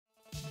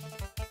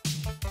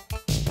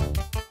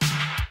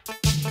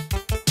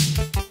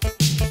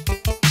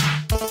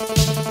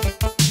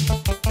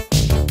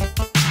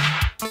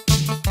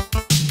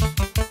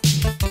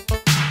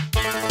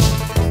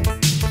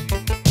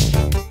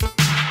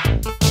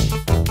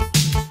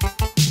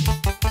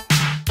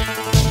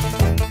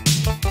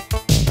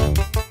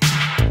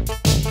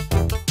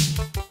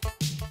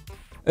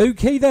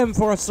Okay then,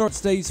 for our start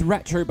today's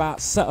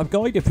Retrobat setup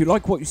guide. If you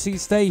like what you see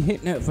today,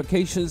 hit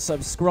notifications,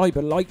 subscribe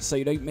and like so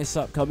you don't miss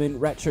upcoming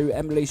retro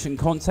emulation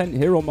content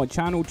here on my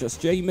channel, Just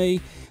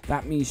Jamie.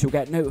 That means you'll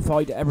get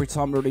notified every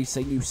time I release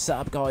a new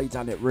setup guide,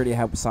 and it really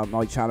helps out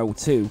my channel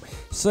too.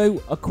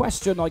 So a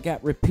question I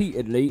get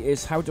repeatedly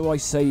is, how do I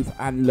save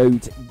and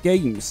load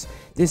games?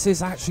 This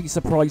is actually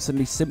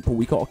surprisingly simple.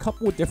 We got a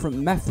couple of different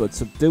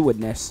methods of doing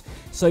this.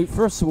 So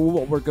first of all,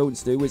 what we're going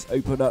to do is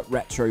open up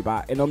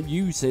Retrobat, and I'm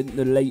using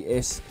the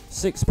latest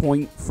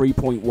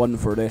 6.3.1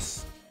 for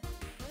this.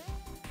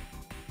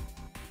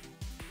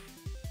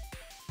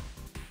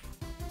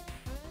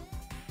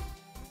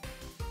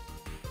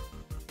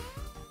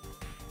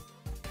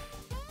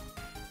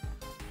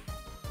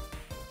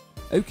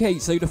 Okay,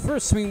 so the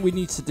first thing we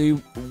need to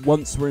do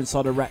once we're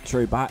inside a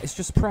Retrobat is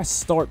just press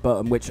start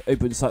button, which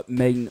opens up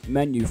main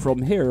menu.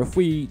 From here, if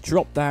we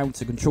drop down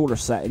to controller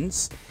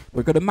settings,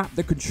 we're going to map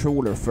the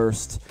controller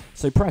first.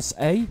 So press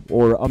A,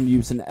 or I'm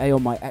using A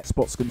on my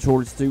Xbox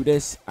controller to do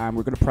this, and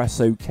we're going to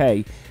press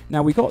OK.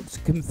 Now we got to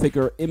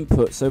configure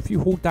input, so if you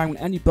hold down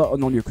any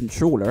button on your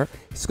controller,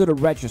 it's going to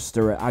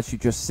register it. As you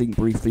just seen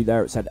briefly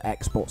there, it said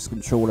Xbox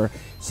controller.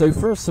 So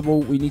first of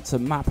all, we need to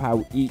map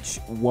out each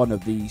one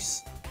of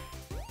these.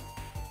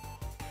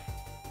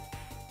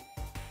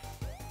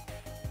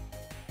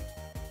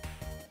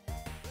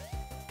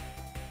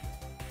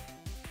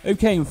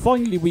 Okay, and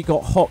finally we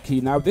got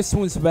hotkey. Now this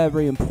one's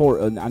very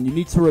important, and you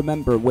need to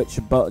remember which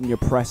button you're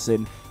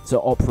pressing to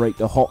operate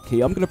the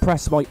hotkey. I'm going to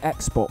press my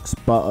Xbox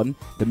button,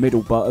 the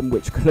middle button,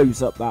 which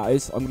close up that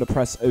is. I'm going to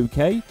press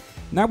OK.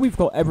 Now we've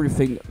got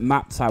everything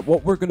mapped out.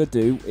 What we're going to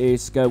do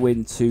is go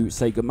into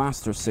Sega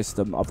Master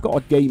System. I've got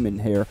a game in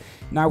here.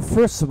 Now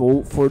first of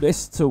all, for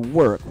this to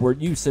work, we're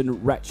using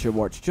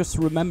Retroarch. Just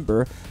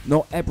remember,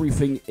 not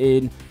everything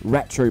in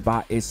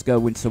Retrobat is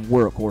going to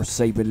work or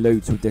save and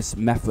loads with this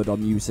method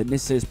I'm using.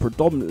 This is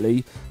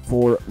predominantly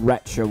for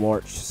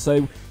Retroarch.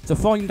 So to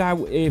find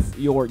out if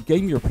your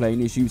game you're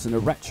playing is using a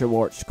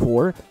Retroarch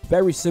core,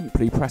 very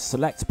simply press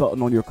select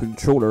button on your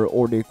controller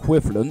or the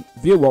equivalent,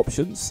 view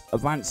options,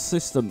 advanced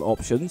system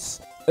options,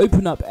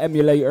 open up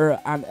emulator,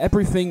 and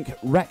everything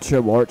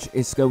Retroarch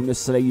is going to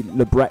say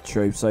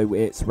Libretro. So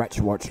it's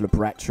Retroarch,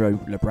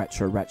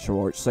 Libretro,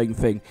 Retroarch, same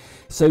thing.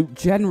 So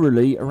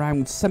generally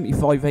around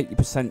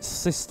 75-80%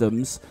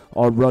 systems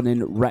are running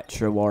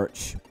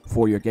Retroarch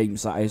for your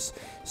games, that is.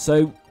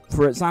 So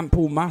for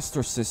example,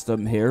 Master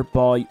System here,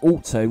 by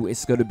auto,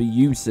 it's going to be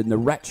using the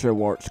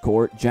Retroarch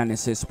core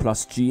Genesis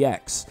plus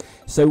GX.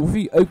 So if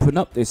we open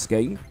up this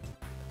game,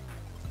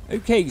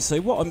 okay, so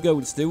what I'm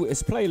going to do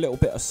is play a little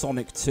bit of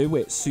Sonic 2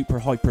 at super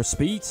hyper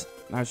speed.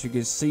 As you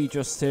can see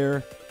just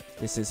here,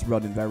 this is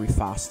running very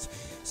fast.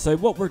 So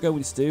what we're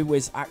going to do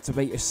is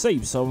activate a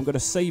save. So I'm going to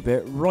save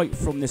it right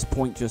from this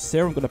point just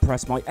here. I'm going to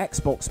press my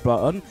Xbox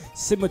button,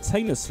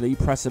 simultaneously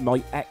pressing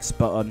my X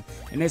button.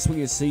 And as we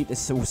can see,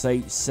 this will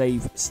say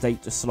save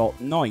state to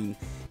slot 9.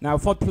 Now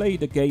if I play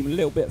the game a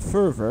little bit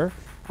further,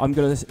 I'm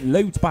going to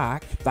load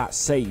back that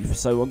save.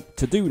 So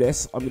to do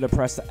this, I'm going to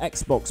press the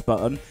Xbox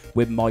button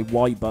with my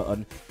Y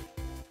button.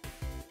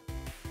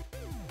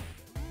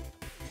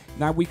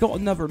 Now we got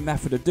another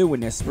method of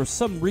doing this. For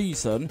some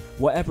reason,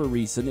 whatever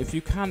reason, if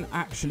you can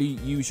actually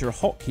use your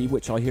hotkey,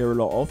 which I hear a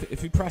lot of,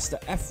 if you press the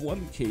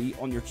F1 key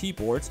on your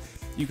keyboard,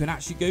 you can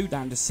actually go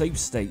down to save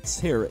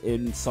states here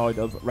inside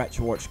of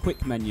Retroarch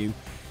quick menu,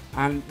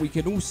 and we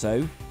can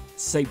also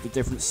save the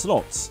different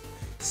slots.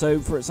 So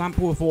for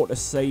example, if I want to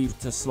save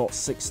to slot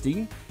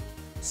 16,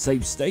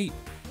 save state,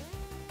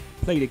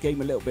 play the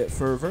game a little bit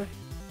further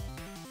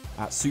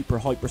at super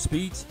hyper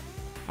speed.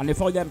 And if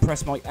I then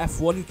press my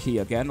F1 key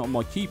again on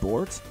my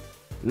keyboard,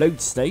 load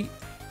state,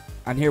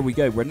 and here we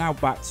go. We're now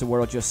back to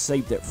where I just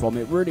saved it from.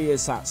 It really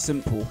is that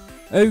simple.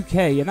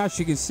 Okay, and as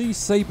you can see,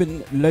 save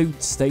and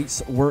load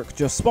states work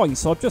just fine.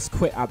 So I've just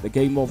quit out the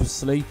game,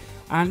 obviously.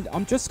 And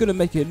I'm just going to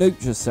make a note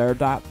just there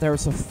that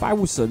there's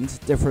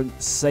 1,000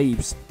 different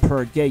saves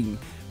per game.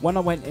 When I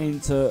went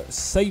into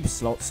save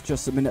slots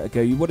just a minute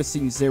ago, you would have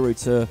seen 0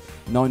 to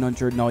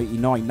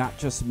 999. That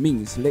just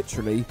means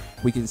literally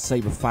we can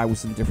save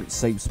 1,000 different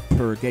saves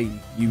per game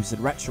using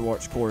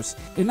Retroarch cores.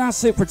 And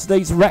that's it for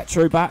today's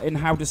Retrobat and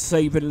how to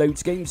save and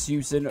load games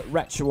using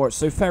Retroarch.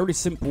 So fairly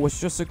simple.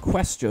 It's just a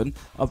question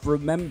of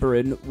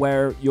remembering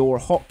where your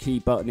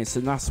hotkey button is,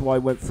 and that's why I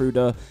went through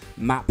the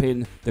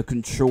mapping the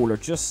controller,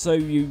 just so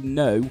you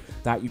know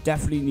that you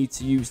definitely need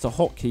to use the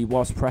hotkey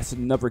whilst pressing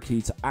another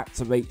key to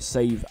activate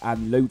save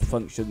and load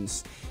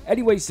functions.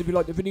 Anyways, if you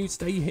like the video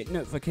today, hit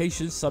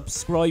notifications,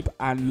 subscribe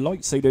and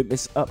like so you don't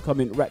miss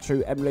upcoming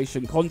retro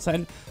emulation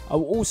content. I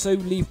will also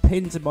leave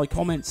pinned in my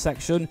comment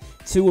section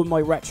 2 of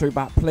my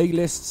Retrobat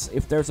playlists.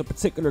 If there's a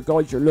particular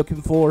guide you're looking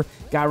for,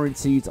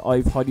 guaranteed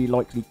I've highly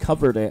likely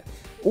covered it.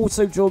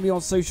 Also join me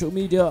on social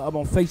media. I'm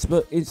on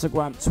Facebook,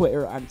 Instagram,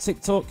 Twitter and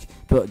TikTok.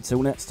 But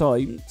until next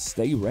time,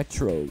 stay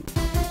retro.